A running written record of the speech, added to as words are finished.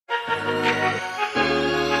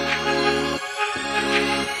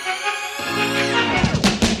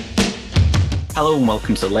Hello and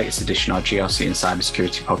welcome to the latest edition of our GRC and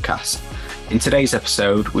Cybersecurity podcast. In today's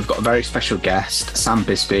episode, we've got a very special guest, Sam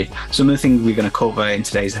Bisbee. Some of the things we're going to cover in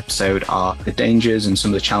today's episode are the dangers and some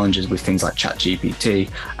of the challenges with things like ChatGPT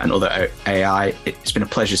and other AI. It's been a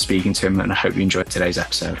pleasure speaking to him, and I hope you enjoyed today's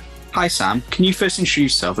episode. Hi, Sam. Can you first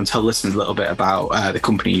introduce yourself and tell listeners a little bit about the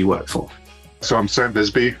company you work for? So I'm Sam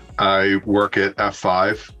Bisbee. I work at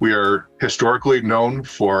F5. We are historically known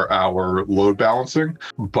for our load balancing,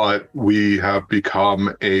 but we have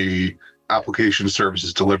become a application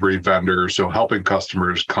services delivery vendor, so helping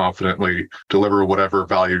customers confidently deliver whatever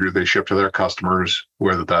value they ship to their customers,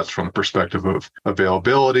 whether that's from the perspective of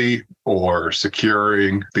availability or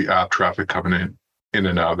securing the app traffic coming in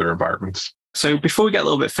and out of their environments. So before we get a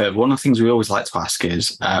little bit further, one of the things we always like to ask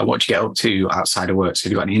is, what do you get up to outside of work? So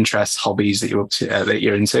have you got any interests, hobbies that you're up to, that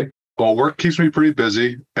you're into? Well, work keeps me pretty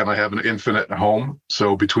busy, and I have an infant at home.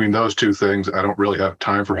 So between those two things, I don't really have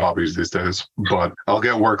time for hobbies these days, but I'll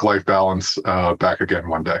get work-life balance back again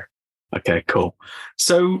one day. Okay, cool.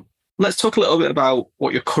 So let's talk a little bit about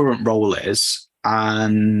what your current role is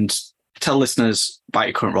and tell listeners about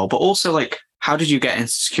your current role, but also how did you get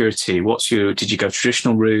into security? Did you go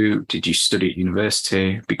traditional route? Did you study at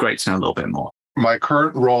university? It'd be great to know a little bit more. My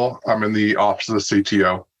current role, I'm in the office of the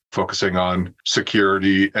CTO, focusing on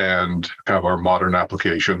security and kind of our modern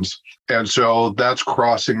applications. And so that's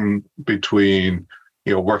crossing between,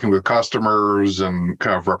 working with customers and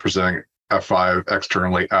kind of representing F5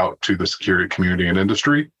 externally out to the security community and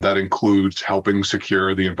industry. That includes helping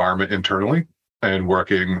secure the environment internally and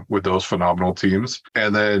working with those phenomenal teams.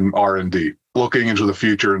 And then R&D, looking into the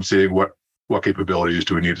future and seeing what capabilities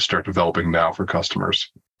do we need to start developing now for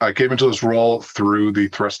customers. I came into this role through the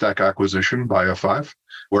ThreatStack acquisition by F5,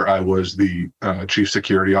 where I was the chief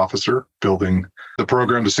security officer, building the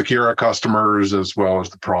program to secure our customers as well as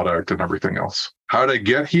the product and everything else. How did I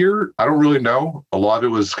get here? I don't really know. A lot of it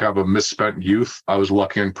was kind of a misspent youth. I was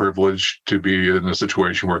lucky and privileged to be in a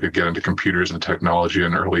situation where I could get into computers and technology at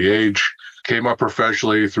an early age. Came up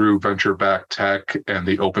professionally through venture-backed tech and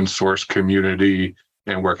the open source community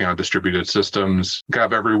and working on distributed systems. Kind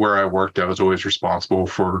of everywhere I worked, I was always responsible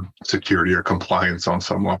for security or compliance on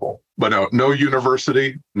some level. But no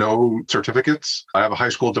university, no certificates. I have a high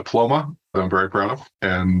school diploma that I'm very proud of.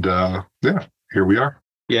 And here we are.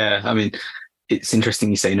 Yeah, I mean, it's interesting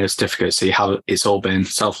you say no certificates. So it's all been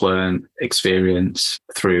self-learned experience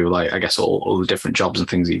through, all the different jobs and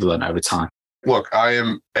things that you've learned over time. Look, I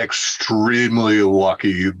am extremely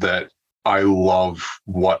lucky that I love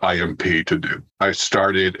what I am paid to do. I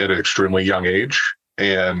started at an extremely young age,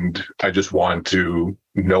 and I just wanted to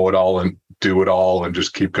know it all and do it all and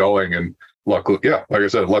just keep going. And luckily, like I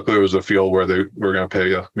said, luckily it was a field where they were going to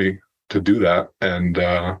pay me to do that. And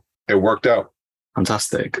it worked out.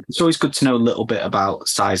 Fantastic. It's always good to know a little bit about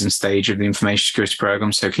size and stage of the information security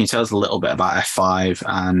program. So can you tell us a little bit about F5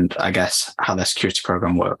 and I guess how their security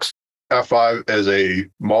program works? F5 is a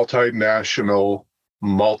multinational,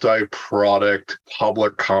 multi-product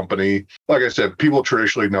public company. Like I said, people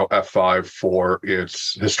traditionally know F5 for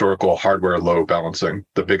its historical hardware load balancing,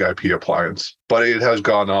 the big IP appliance. But it has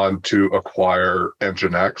gone on to acquire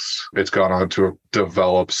NGINX. It's gone on to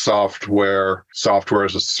develop software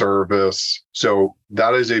as a service. So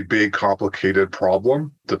that is a big, complicated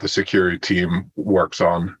problem that the security team works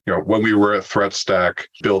on. When we were at ThreatStack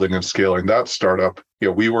building and scaling that startup,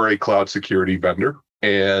 we were a cloud security vendor,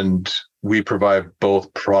 and we provide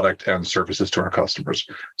both product and services to our customers.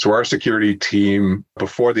 So our security team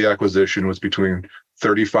before the acquisition was between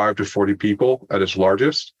 35 to 40 people at its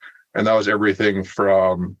largest. And that was everything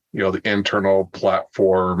from, the internal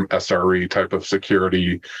platform, SRE type of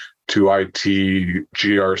security to IT,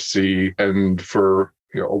 GRC. And for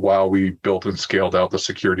a while, we built and scaled out the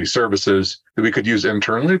security services that we could use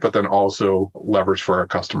internally, but then also leverage for our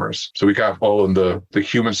customers. So we kind of own the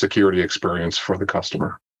human security experience for the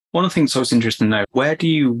customer. One of the things I was interested to know, where do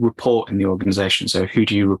you report in the organization? So who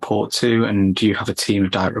do you report to, and do you have a team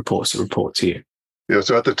of direct reports that report to you? Yeah,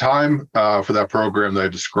 so at the time for that program that I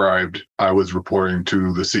described, I was reporting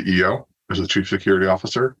to the CEO as the chief security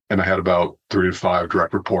officer, and I had about 3 to 5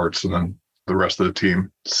 direct reports and then the rest of the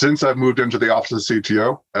team. Since I've moved into the office of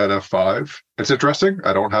CTO at F5, it's interesting.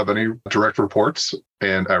 I don't have any direct reports,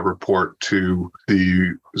 and I report to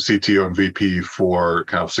the CTO and VP for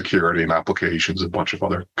kind of security and applications, a bunch of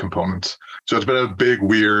other components. So it's been a big,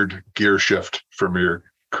 weird gear shift for me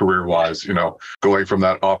career-wise, going from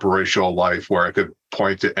that operational life where I could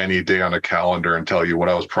point to any day on a calendar and tell you what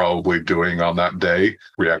I was probably doing on that day,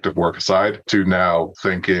 reactive work aside, to now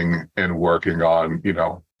thinking and working on,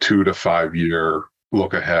 2 to 5 year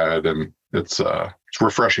look ahead. And it's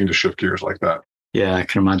refreshing to shift gears like that. Yeah, I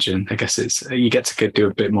can imagine. I guess you get to do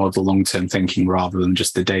a bit more of the long-term thinking rather than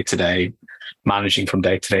just the day-to-day managing from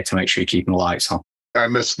day to day to make sure you're keeping the lights on. I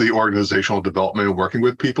miss the organizational development and working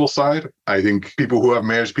with people side. I think people who have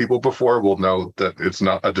managed people before will know that it's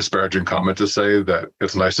not a disparaging comment to say that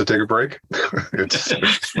it's nice to take a break. It's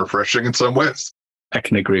refreshing in some ways. I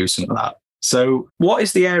can agree with some of that. So what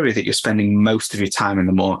is the area that you're spending most of your time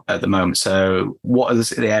at the moment? So what are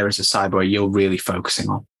the areas of cyber where you're really focusing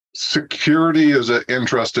on? Security is an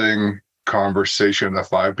interesting conversation at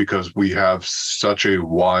F5 because we have such a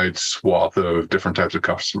wide swath of different types of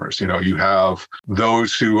customers. You have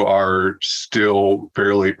those who are still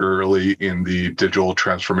fairly early in the digital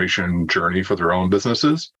transformation journey for their own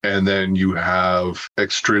businesses. And then you have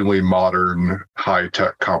extremely modern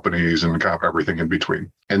high-tech companies and kind of everything in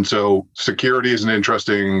between. And so security is an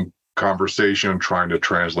interesting conversation trying to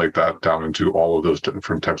translate that down into all of those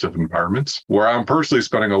different types of environments. Where I'm personally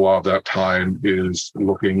spending a lot of that time is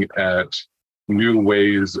looking at new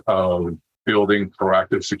ways of building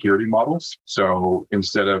proactive security models. So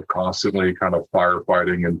instead of constantly kind of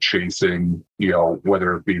firefighting and chasing,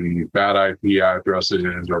 whether it be bad IP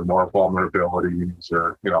addresses or more vulnerabilities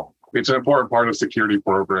or, it's an important part of security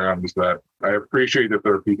programs that I appreciate that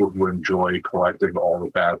there are people who enjoy collecting all the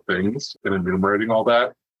bad things and enumerating all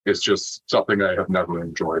that. It's just something I have never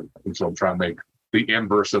enjoyed. And so I'm trying to make the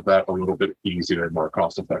inverse of that a little bit easier and more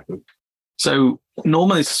cost effective. So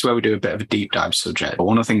normally this is where we do a bit of a deep dive subject. But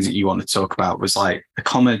one of the things that you wanted to talk about was like the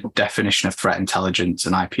common definition of threat intelligence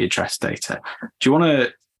and IP address data. Do you want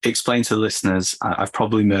to explain to the listeners? I've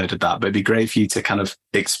probably murdered that, but it'd be great for you to kind of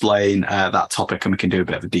explain that topic and we can do a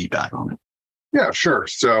bit of a deep dive on it. Yeah, sure.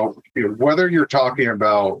 So whether you're talking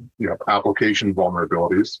about application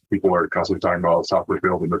vulnerabilities, people are constantly talking about software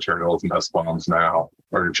building materials and S-bombs now,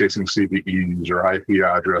 or you're chasing CVEs or IP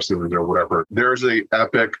addresses or whatever. There's an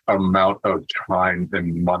epic amount of time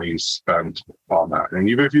and money spent on that. And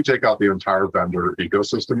even if you take out the entire vendor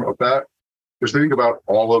ecosystem of that, just think about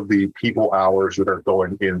all of the people hours that are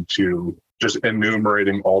going into just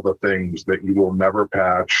enumerating all the things that you will never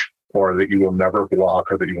patch, or that you will never block,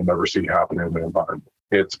 or that you will never see happen in the environment.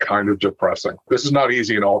 It's kind of depressing. This is not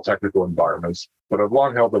easy in all technical environments, but I've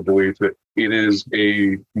long held the belief that it is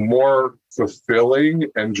a more fulfilling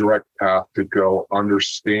and direct path to go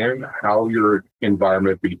understand how your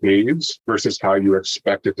environment behaves versus how you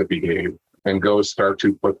expect it to behave, and go start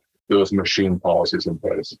to put those machine policies in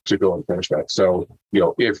place to go and finish that. So,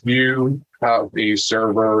 if you have a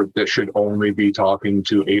server that should only be talking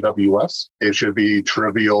to AWS, it should be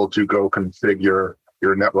trivial to go configure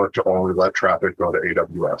your network to only let traffic go to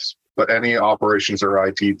AWS. But any operations or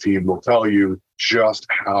IT team will tell you just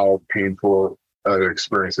how painful an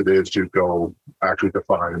experience it is to go actually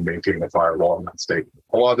define and maintain a firewall in that state.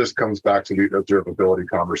 A lot of this comes back to the observability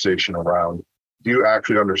conversation around, do you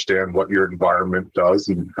actually understand what your environment does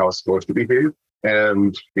and how it's supposed to behave?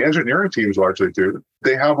 And the engineering teams largely do.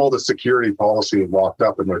 They have all the security policy locked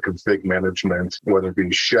up in their config management, whether it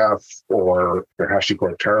be Chef or their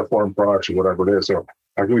HashiCorp Terraform products or whatever it is. So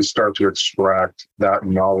how can we start to extract that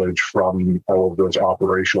knowledge from all of those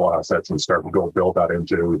operational assets and start to go build that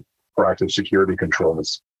into proactive security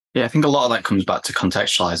controls? Yeah, I think a lot of that comes back to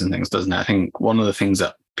contextualizing things, doesn't it? I think one of the things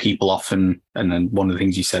that people often, and then one of the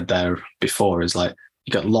things you said there before is like,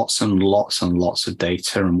 you get lots and lots and lots of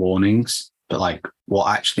data and warnings, but like what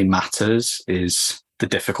actually matters is the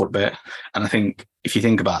difficult bit. And I think if you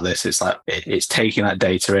think about this, it's like, it's taking that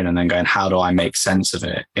data in and then going, how do I make sense of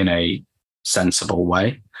it in a sensible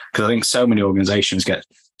way? Because I think so many organizations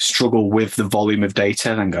struggle with the volume of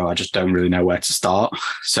data and go, I just don't really know where to start.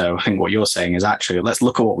 So I think what you're saying is actually, let's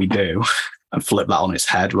look at what we do and flip that on its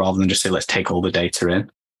head rather than just say, let's take all the data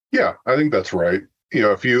in. Yeah, I think that's right.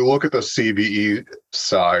 If you look at the CVE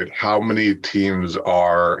side, how many teams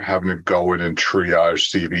are having to go in and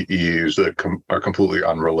triage CVEs that are completely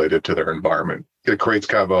unrelated to their environment? It creates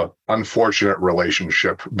kind of an unfortunate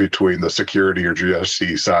relationship between the security or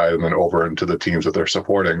GRC side and then over into the teams that they're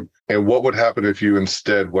supporting. And what would happen if you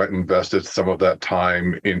instead went and invested some of that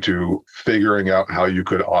time into figuring out how you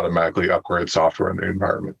could automatically upgrade software in the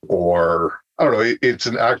environment? Or, I don't know, it's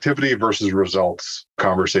an activity versus results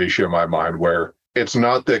conversation in my mind, where it's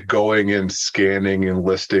not that going and scanning and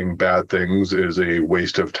listing bad things is a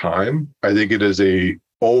waste of time. I think it is a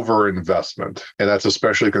overinvestment. And that's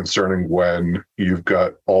especially concerning when you've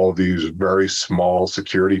got all these very small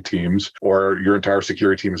security teams, or your entire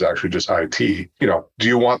security team is actually just IT. Do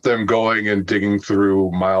you want them going and digging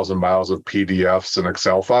through miles and miles of PDFs and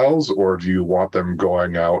Excel files? Or do you want them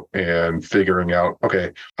going out and figuring out,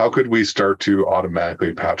 okay, how could we start to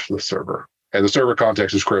automatically patch the server? And the server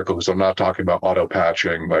context is critical, because I'm not talking about auto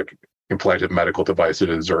patching, like implanted medical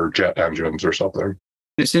devices or jet engines or something.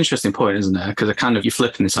 It's an interesting point, isn't it? Because you're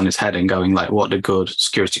flipping this on its head and going like, what do good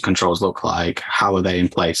security controls look like? How are they in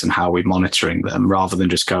place and how are we monitoring them? Rather than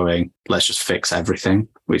just going, let's just fix everything,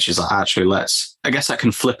 which is like, actually, I guess that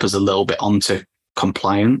can flip us a little bit onto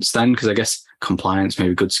compliance then, because I guess compliance,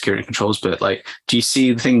 maybe good security controls, but like, do you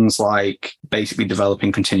see things like basically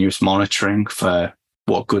developing continuous monitoring for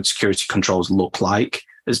what good security controls look like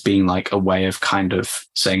as being like a way of kind of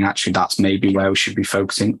saying, actually, that's maybe where we should be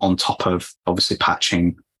focusing on top of obviously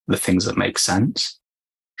patching the things that make sense?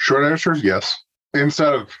 Short answer is yes.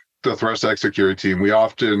 Inside of the threat stack security team, we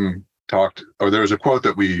often there was a quote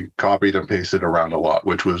that we copied and pasted around a lot,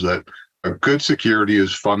 which was that a good security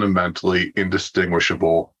is fundamentally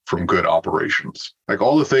indistinguishable from good operations. Like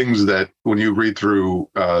all the things that when you read through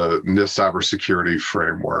NIST cybersecurity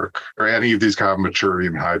framework or any of these kind of maturity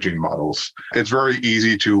and hygiene models, it's very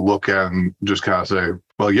easy to look at and just kind of say,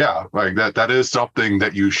 well, yeah, like that is something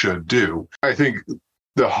that you should do. I think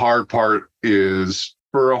the hard part is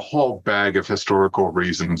for a whole bag of historical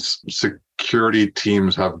reasons, security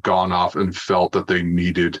teams have gone off and felt that they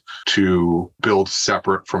needed to build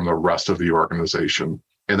separate from the rest of the organization.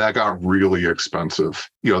 And that got really expensive.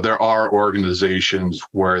 There are organizations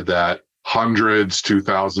where that hundreds to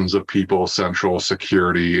thousands of people, central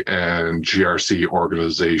security and GRC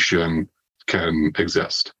organization can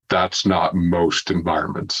exist. That's not most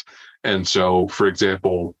environments. And so, for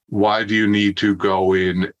example, why do you need to go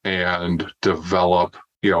in and develop,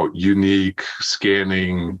 unique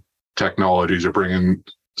scanning technologies or bring in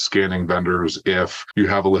scanning vendors if you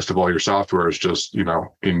have a list of all your software is just,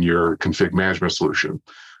 in your config management solution?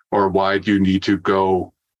 Or why do you need to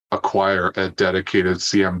go acquire a dedicated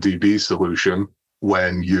CMDB solution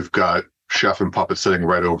when you've got Chef and Puppet sitting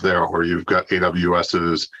right over there, or you've got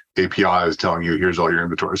AWS's APIs telling you, here's all your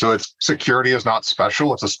inventory. So security is not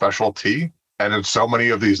special, it's a specialty. And in so many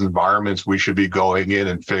of these environments, we should be going in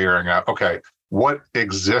and figuring out, okay, what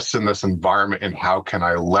exists in this environment and how can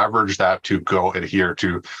I leverage that to go adhere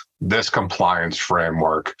to this compliance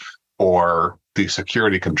framework or the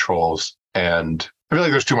security controls? And I feel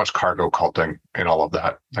like there's too much cargo culting in all of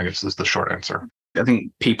that, I guess is the short answer. I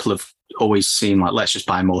think people have always seen like, let's just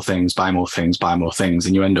buy more things, buy more things, buy more things.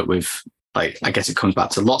 And you end up with like, I guess it comes back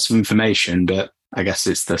to lots of information, but I guess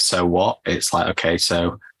it's the so what. It's like, okay,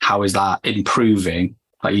 so how is that improving,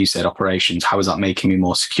 like you said, operations? How is that making me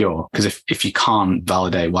more secure? Because if you can't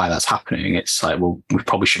validate why that's happening, it's like, well, we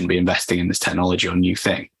probably shouldn't be investing in this technology or new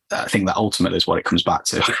thing. I think that ultimately is what it comes back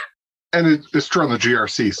to. And it's true on the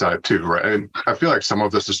GRC side too, right? And I feel like some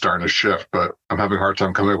of this is starting to shift, but I'm having a hard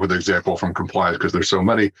time coming up with an example from compliance because there's so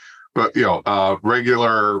many. But,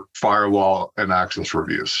 regular firewall and access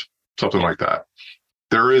reviews, something like that.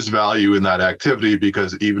 There is value in that activity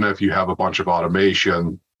because even if you have a bunch of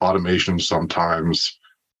automation sometimes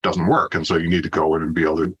doesn't work. And so you need to go in and be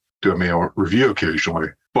able to do a manual review occasionally.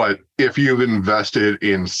 But if you've invested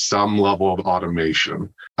in some level of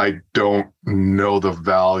automation, I don't know the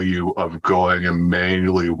value of going and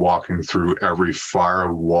manually walking through every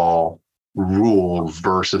firewall rule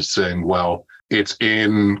versus saying, well, it's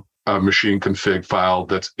in a machine config file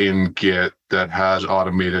that's in Git that has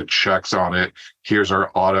automated checks on it. Here's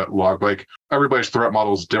our audit log. Like everybody's threat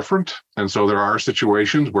model is different. And so there are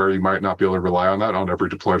situations where you might not be able to rely on that on every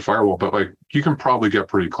deployed firewall, but like you can probably get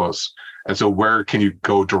pretty close. And so where can you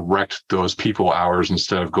go direct those people hours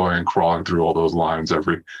instead of going and crawling through all those lines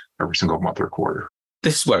every single month or quarter?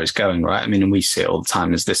 This is where it's going, right? I mean, and we see it all the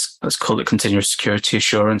time as this, let's call it continuous security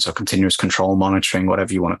assurance or continuous control monitoring,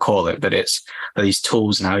 whatever you want to call it. But it's these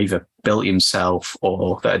tools now either built yourself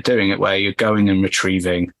or that are doing it where you're going and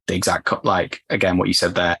retrieving the exact, like, again, what you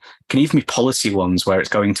said there. Can even be policy ones where it's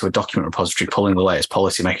going to a document repository, pulling the latest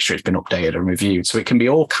policy, making sure it's been updated and reviewed. So it can be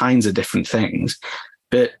all kinds of different things.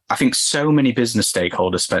 But I think so many business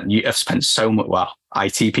stakeholders have spent so much, well,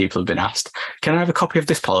 IT people have been asked, can I have a copy of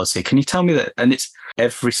this policy? Can you tell me that? And it's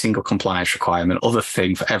every single compliance requirement, other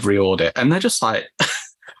thing for every audit. And they're just like,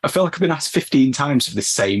 I feel like I've been asked 15 times for the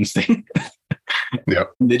same thing. Yeah.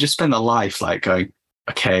 They just spend their life like going,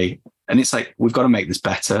 okay. And it's like, we've got to make this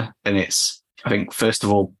better. And it's, I think, first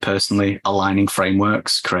of all, personally aligning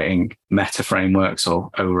frameworks, creating meta frameworks or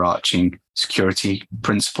overarching security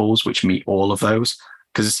principles, which meet all of those.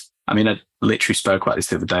 Because, I mean, I literally spoke about this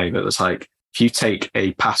the other day, but it's like, if you take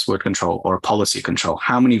a password control or a policy control,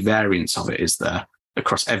 how many variants of it is there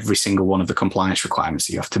across every single one of the compliance requirements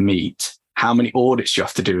that you have to meet? How many audits you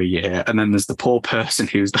have to do a year? And then there's the poor person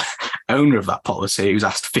who's the owner of that policy who's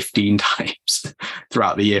asked 15 times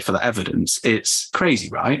throughout the year for the evidence. It's crazy,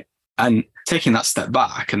 right? And taking that step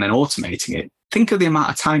back and then automating it, think of the amount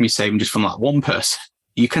of time you're saving just from that one person.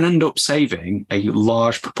 you can end up saving a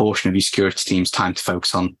large proportion of your security team's time to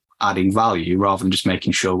focus on adding value rather than just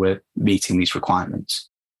making sure we're meeting these requirements.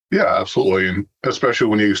 Yeah, absolutely. And especially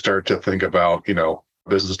when you start to think about,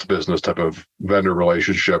 business to business type of vendor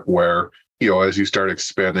relationship where, as you start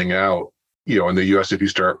expanding out, in the US, if you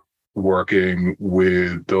start working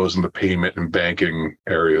with those in the payment and banking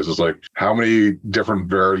areas, is like, how many different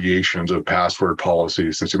variations of password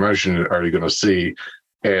policies, since you mentioned it, are you going to see?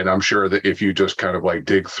 And I'm sure that if you just kind of like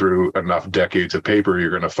dig through enough decades of paper,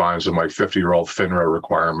 you're going to find some like 50-year-old FINRA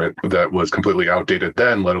requirement that was completely outdated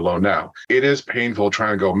then, let alone now. It is painful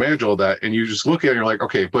trying to go manage all that. And you just look at it and you're like,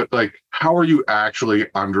 okay, but like, how are you actually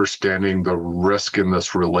understanding the risk in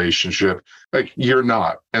this relationship? Like, you're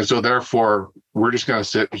not. And so therefore, we're just going to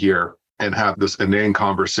sit here and have this inane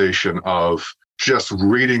conversation of just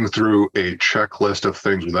reading through a checklist of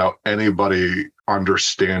things without anybody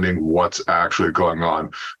understanding what's actually going on,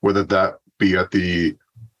 whether that be at the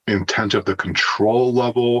intent of the control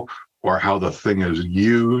level or how the thing is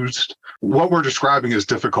used. What we're describing is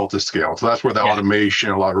difficult to scale. So that's where the automation,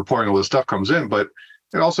 a lot of reporting, all this stuff comes in. But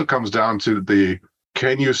it also comes down to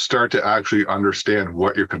can you start to actually understand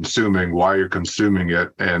what you're consuming, why you're consuming it,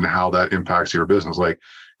 and how that impacts your business? Like,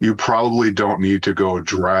 you probably don't need to go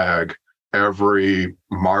drag every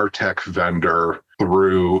MarTech vendor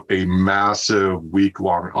through a massive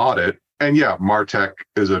week-long audit. And yeah, MarTech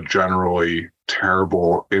is a generally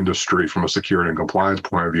terrible industry from a security and compliance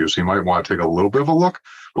point of view. So you might want to take a little bit of a look,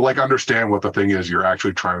 but like understand what the thing is you're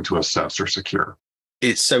actually trying to assess or secure.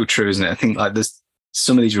 It's so true, isn't it? I think like there's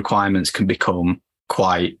some of these requirements can become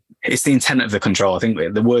it's the intent of the control. I think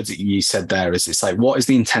the words that you said there is, it's like, what is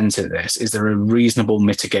the intent of this? Is there a reasonable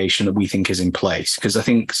mitigation that we think is in place? Because I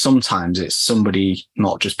think sometimes it's somebody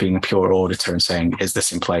not just being a pure auditor and saying, is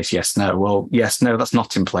this in place? Yes, no. Well, yes, no, that's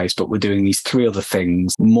not in place, but we're doing these 3 other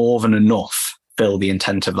things more than enough fill the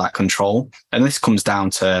intent of that control. And this comes down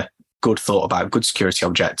to good thought about good security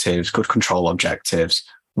objectives, good control objectives.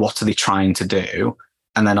 What are they trying to do?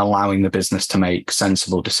 And then allowing the business to make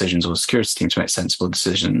sensible decisions, or the security team to make sensible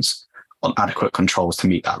decisions on adequate controls to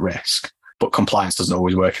meet that risk. But compliance doesn't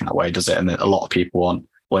always work in that way, does it? And a lot of people want,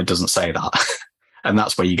 well, it doesn't say that. And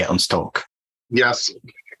that's where you get unstuck. Yes.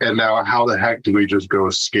 And now how the heck do we just go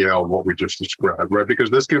scale what we just described, right? Because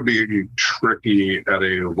this can be tricky at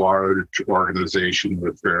a large organization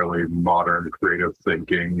with fairly modern creative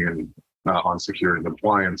thinking and on security and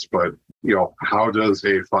compliance. But how does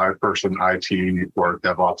a 5-person IT or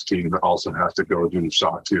DevOps team that also has to go do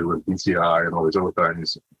SOC 2 and PCI and all these other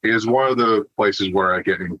things is one of the places where I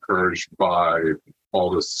get encouraged by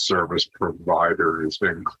all the service providers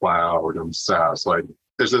in cloud and SaaS. Like,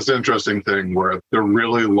 there's this interesting thing where the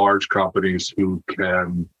really large companies who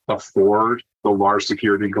can afford the large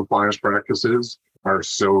security and compliance practices are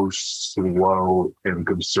so slow and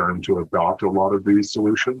concerned to adopt a lot of these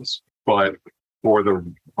solutions. But for the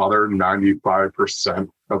other 95%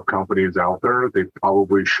 of companies out there, they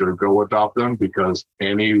probably should go adopt them, because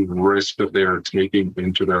any risk that they're taking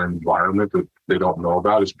into their environment that they don't know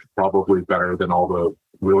about is probably better than all the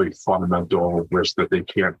really fundamental risks that they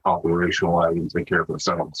can't operationalize and take care of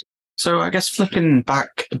themselves. So I guess flipping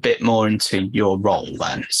back a bit more into your role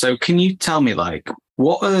then. So can you tell me, like,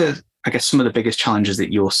 what are, I guess, some of the biggest challenges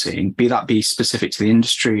that you're seeing, be specific to the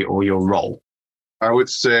industry or your role? I would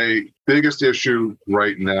say biggest issue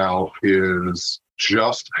right now is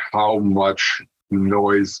just how much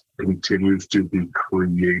noise continues to be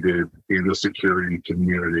created in the security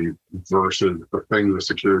community versus the things the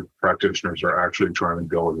security practitioners are actually trying to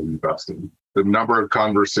go and invest in. The number of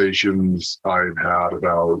conversations I've had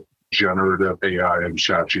about generative AI and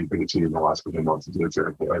ChatGPT in the last couple of months is an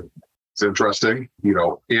example. It's interesting,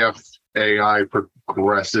 if AI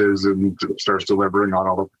progresses and starts delivering on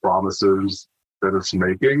all the promises that it's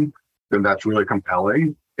making, then that's really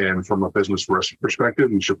compelling. And from a business risk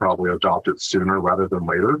perspective, you should probably adopt it sooner rather than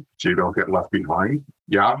later, so you don't get left behind.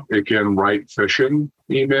 Yeah, it can write phishing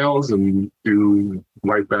emails and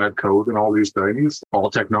write bad code and all these things. All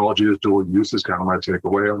technology is dual use is kind of my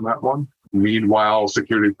takeaway on that one. Meanwhile,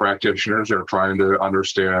 security practitioners are trying to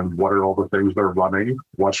understand what are all the things they're running,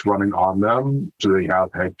 what's running on them, do they have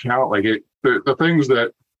headcount? The things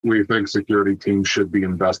that we think security teams should be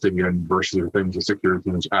investing in versus the things that security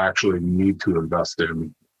teams actually need to invest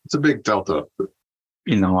in. It's a big delta.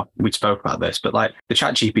 We spoke about this, but like the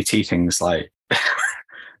ChatGPT things, like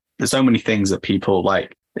there's so many things that people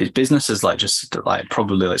like businesses like just like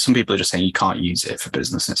probably like some people are just saying you can't use it for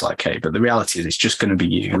business. And it's like, okay, but the reality is it's just going to be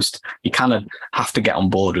used. You kind of have to get on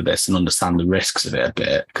board with this and understand the risks of it a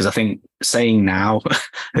bit. Because I think saying now,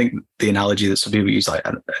 I think the analogy that some people use like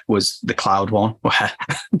was the cloud one, where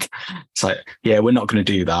it's like, yeah, we're not going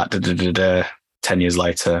to do that. 10 years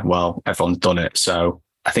later, well, everyone's done it. So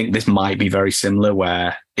I think this might be very similar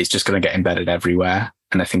where it's just going to get embedded everywhere.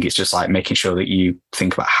 And I think it's just like making sure that you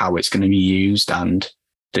think about how it's going to be used and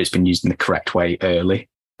that it's been used in the correct way early.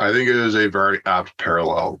 I think it is a very apt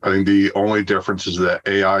parallel. I think the only difference is that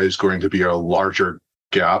AI is going to be a larger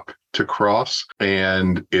gap to cross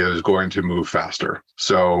and is going to move faster.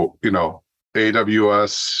 So,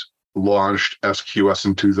 AWS launched SQS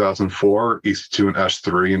in 2004, EC2 and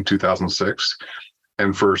S3 in 2006.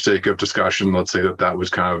 And for sake of discussion, let's say that was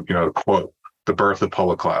kind of, quote, the birth of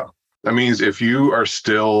public cloud. That means if you are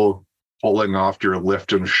still pulling off your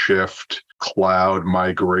lift and shift cloud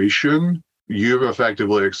migration, you've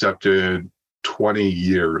effectively accepted 20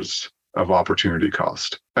 years of opportunity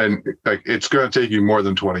cost. And it's going to take you more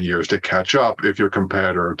than 20 years to catch up if your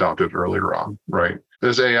competitor adopted earlier on, right?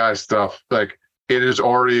 This AI stuff, it has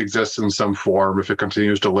already exists in some form. If it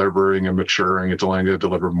continues delivering and maturing, it's only going to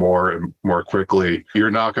deliver more and more quickly.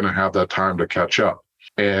 You're not going to have that time to catch up.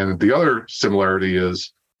 And the other similarity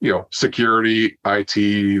is, security, IT,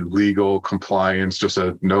 legal, compliance, just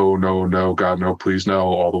a no, God, no, please no,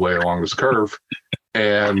 all the way along this curve.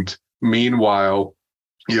 And meanwhile,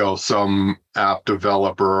 some app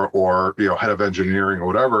developer or, head of engineering or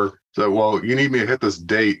whatever said, well, you need me to hit this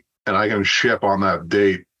date and I can ship on that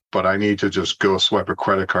date, but I need to just go swipe a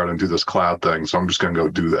credit card and do this cloud thing. So I'm just going to go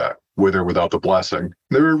do that with or without the blessing.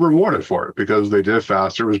 They were rewarded for it because they did it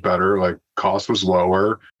faster, it was better, cost was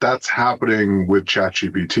lower. That's happening with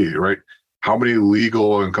ChatGPT, right? How many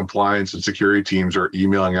legal and compliance and security teams are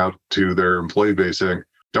emailing out to their employee base saying,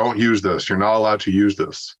 don't use this, you're not allowed to use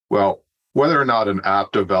this. Well, whether or not an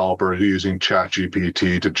app developer is using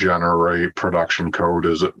ChatGPT to generate production code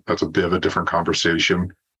that's a bit of a different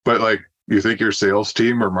conversation. But you think your sales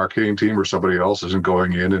team or marketing team or somebody else isn't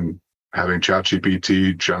going in and having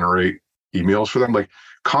ChatGPT generate emails for them?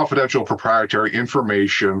 Confidential proprietary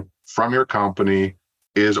information from your company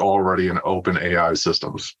is already in open AI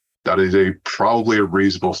systems. That is probably a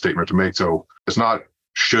reasonable statement to make. So it's not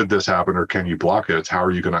should this happen or can you block it? It's how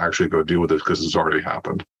are you going to actually go deal with it because it's already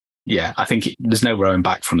happened. Yeah, I think there's no rowing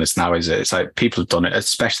back from this now, is it? It's like people have done it,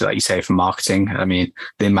 especially like you say for marketing. I mean,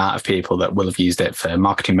 the amount of people that will have used it for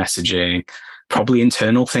marketing messaging, probably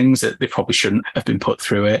internal things that they probably shouldn't have been put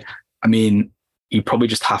through it. I mean, you probably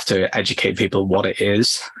just have to educate people what it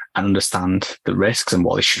is and understand the risks and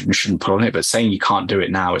what they should and shouldn't put on it. But saying you can't do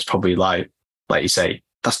it now is probably like you say,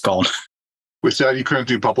 that's gone. We said you couldn't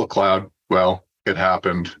do public cloud. Well, it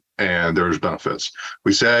happened. And there's benefits.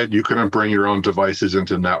 We said you couldn't bring your own devices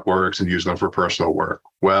into networks and use them for personal work.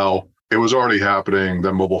 Well, it was already happening.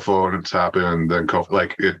 Then mobile phones happened. Then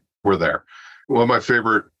we're there. One of my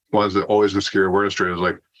favorite ones that always was scary word straight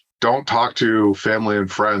is don't talk to family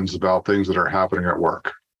and friends about things that are happening at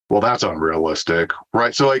work. Well, that's unrealistic,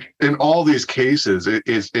 right? So in all these cases,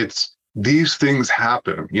 it's these things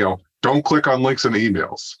happen. Don't click on links in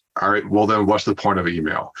emails. All right. Well, then what's the point of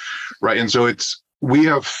email, right? And so we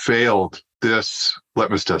have failed this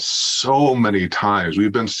litmus test so many times.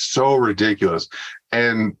 We've been so ridiculous.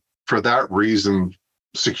 And for that reason,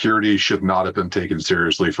 security should not have been taken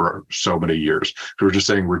seriously for so many years. We're just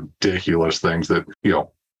saying ridiculous things that,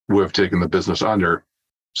 would have taken the business under.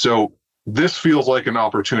 So this feels like an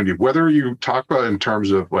opportunity, whether you talk about it in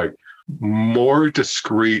terms of more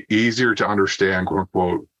discrete, easier to understand, quote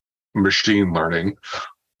unquote, machine learning,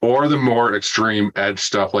 or the more extreme edge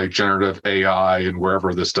stuff like generative AI and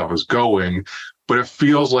wherever this stuff is going. But it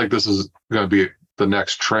feels like this is going to be the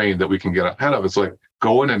next train that we can get ahead of. It's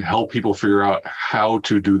go in and help people figure out how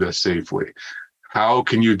to do this safely. How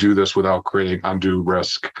can you do this without creating undue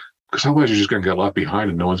risk? Because otherwise you're just going to get left behind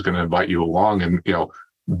and no one's going to invite you along. And,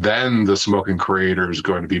 then the smoking creator is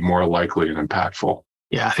going to be more likely and impactful.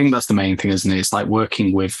 Yeah, I think that's the main thing, isn't it? It's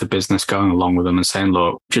working with the business, going along with them and saying,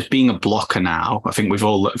 look, just being a blocker now, I think we've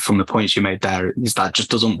all, from the points you made there, is that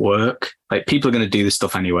just doesn't work. People are going to do this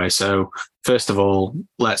stuff anyway. So first of all,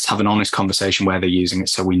 let's have an honest conversation where they're using it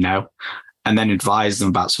so we know, and then advise them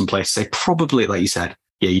about some places they probably, like you said,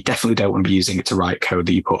 yeah, you definitely don't want to be using it to write code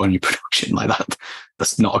that you put on your production like that.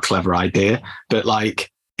 That's not a clever idea. But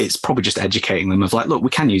it's probably just educating them of look, we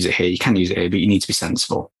can use it here, you can use it here, but you need to be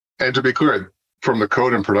sensible. And to be clear, from the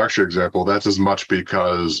code and production example, that's as much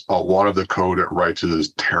because a lot of the code it writes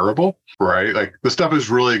is terrible, right? The stuff is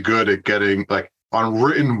really good at getting on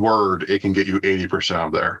written word, it can get you 80%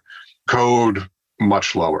 of there. Code,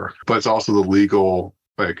 much lower. But it's also the legal,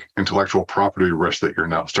 like intellectual property risk that you're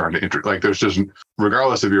now starting to enter. Like there's just,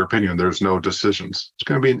 regardless of your opinion, there's no decisions. It's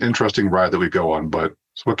going to be an interesting ride that we go on, but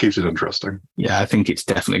it's what keeps it interesting. Yeah, I think it's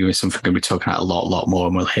definitely going to be something we're going to be talking about a lot more,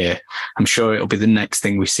 and we'll hear. I'm sure it'll be the next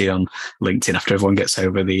thing we see on LinkedIn after everyone gets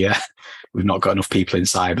over the, we've not got enough people in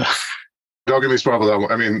cyber. Don't get me started with that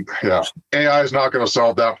one. I mean, yeah, AI is not going to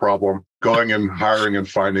solve that problem. Going and hiring and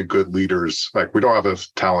finding good leaders, like we don't have a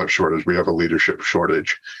talent shortage, we have a leadership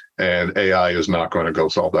shortage, and AI is not going to go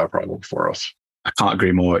solve that problem for us. I can't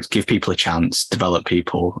agree more. It's give people a chance, develop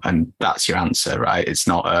people, and that's your answer, right? It's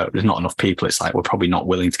not there's not enough people. It's like we're probably not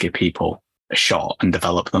willing to give people a shot and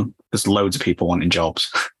develop them. There's loads of people wanting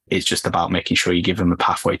jobs. It's just about making sure you give them a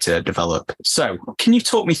pathway to develop. So can you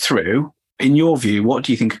talk me through, in your view, what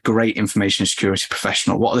do you think a great information security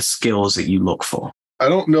professional, what are the skills that you look for? I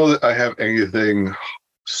don't know that I have anything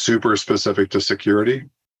super specific to security.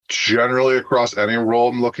 Generally across any role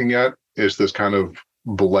I'm looking at is this kind of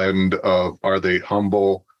blend of, are they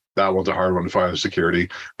humble? That one's a hard one to find in security,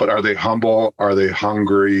 but are they humble? Are they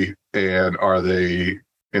hungry? And are they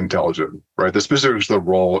intelligent, right? The specifics of the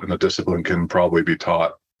role and the discipline can probably be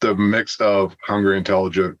taught. The mix of hungry,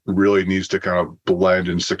 intelligent really needs to kind of blend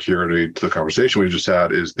in security to the conversation we just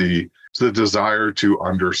had is the desire to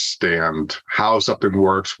understand how something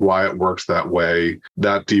works, why it works that way,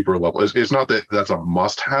 that deeper level. It's not that that's a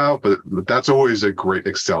must have, but that's always a great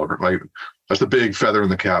accelerant. Like that's the big feather in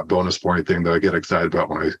the cap bonus point thing that I get excited about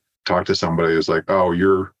when I talk to somebody is like, oh,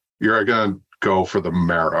 you're going to go for the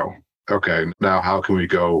marrow. Okay, now how can we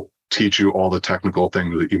go teach you all the technical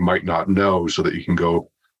things that you might not know so that you can go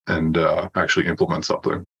and actually implement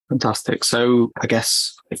something. Fantastic. So I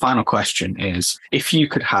guess the final question is, if you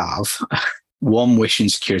could have one wish in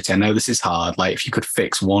security, I know this is hard, like if you could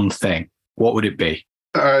fix one thing, what would it be?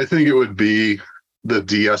 I think it would be the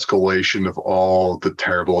de-escalation of all the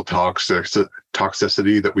terrible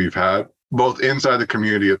toxicity that we've had, both inside the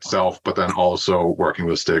community itself, but then also working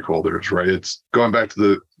with stakeholders, right? It's going back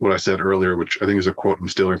to what I said earlier, which I think is a quote I'm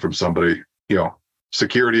stealing from somebody,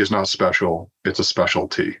 security is not special, it's a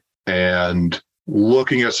specialty. And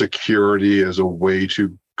looking at security as a way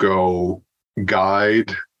to go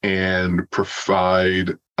guide and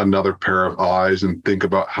provide another pair of eyes and think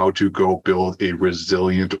about how to go build a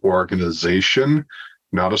resilient organization,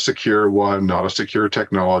 not a secure one, not a secure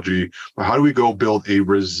technology, but how do we go build a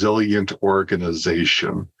resilient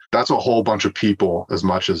organization? That's a whole bunch of people as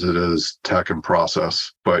much as it is tech and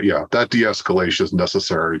process. But yeah, that de-escalation is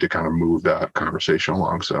necessary to kind of move that conversation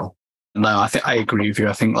along. So no, I think I agree with you.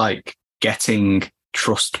 I think like getting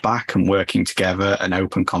trust back and working together and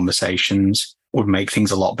open conversations would make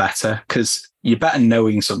things a lot better, because you're better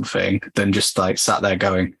knowing something than just like sat there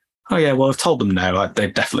going, oh yeah, well, I've told them no,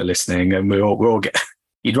 they're definitely listening, and we're all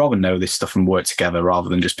you'd rather know this stuff and work together rather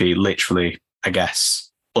than just be literally, I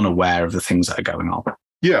guess, unaware of the things that are going on.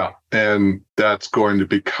 Yeah, and that's going to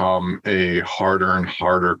become a harder and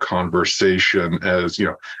harder conversation as,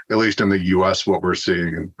 at least in the US, what we're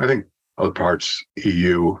seeing, and I think other parts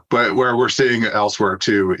EU, but where we're seeing it elsewhere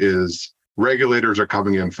too is regulators are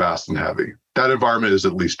coming in fast and heavy. That environment is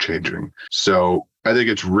at least changing. So I think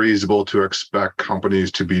it's reasonable to expect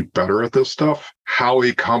companies to be better at this stuff. How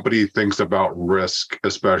a company thinks about risk,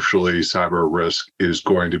 especially cyber risk, is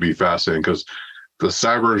going to be fascinating, because the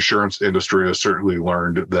cyber insurance industry has certainly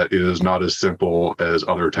learned that it is not as simple as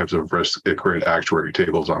other types of risk it created actuary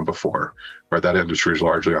tables on before, right? That industry is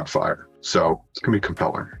largely on fire. So it's going to be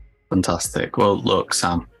compelling. Fantastic. Well, look,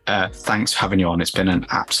 Sam, thanks for having you on. It's been an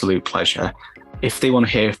absolute pleasure. If they want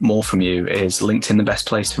to hear more from you, is LinkedIn the best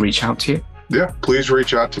place to reach out to you? Yeah, please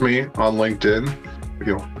reach out to me on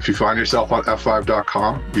LinkedIn. If you find yourself on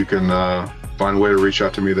F5.com, you can find a way to reach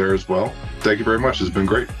out to me there as well. Thank you very much. It's been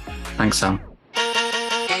great. Thanks, Sam.